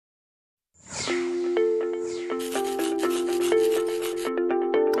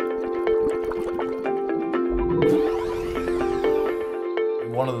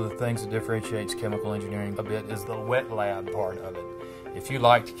things that differentiates chemical engineering a bit is the wet lab part of it. If you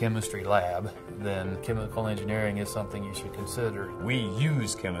liked chemistry lab, then chemical engineering is something you should consider. We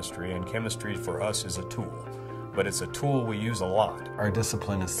use chemistry, and chemistry for us is a tool, but it's a tool we use a lot. Our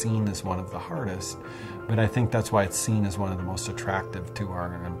discipline is seen as one of the hardest, but I think that's why it's seen as one of the most attractive to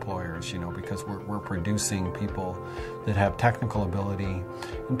our employers, because we're producing people that have technical ability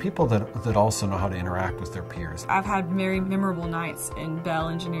and people that also know how to interact with their peers. I've had very memorable nights in Bell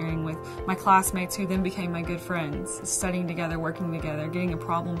Engineering with my classmates who then became my good friends, studying together, working together, getting a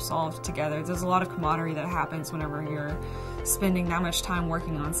problem solved together. There's a lot of camaraderie that happens whenever you're spending that much time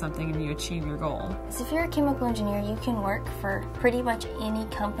working on something and you achieve your goal. So if you're a chemical engineer, you can work for pretty much any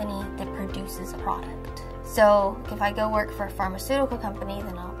company that produces a product. So if I go work for a pharmaceutical company,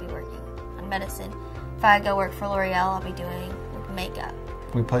 then I'll be working on medicine. If I go work for L'Oreal, I'll be doing makeup.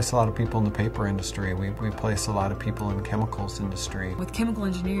 We place a lot of people in the paper industry. We place a lot of people in the chemicals industry. With chemical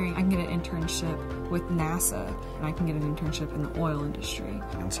engineering, I can get an internship with NASA, and I can get an internship in the oil industry.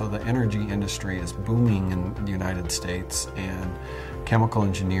 And so the energy industry is booming in the United States, and chemical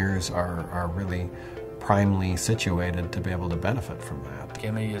engineers are really primely situated to be able to benefit from that.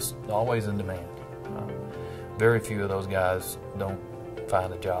 Chemie is always in demand. Very few of those guys don't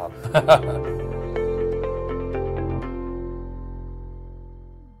find a job.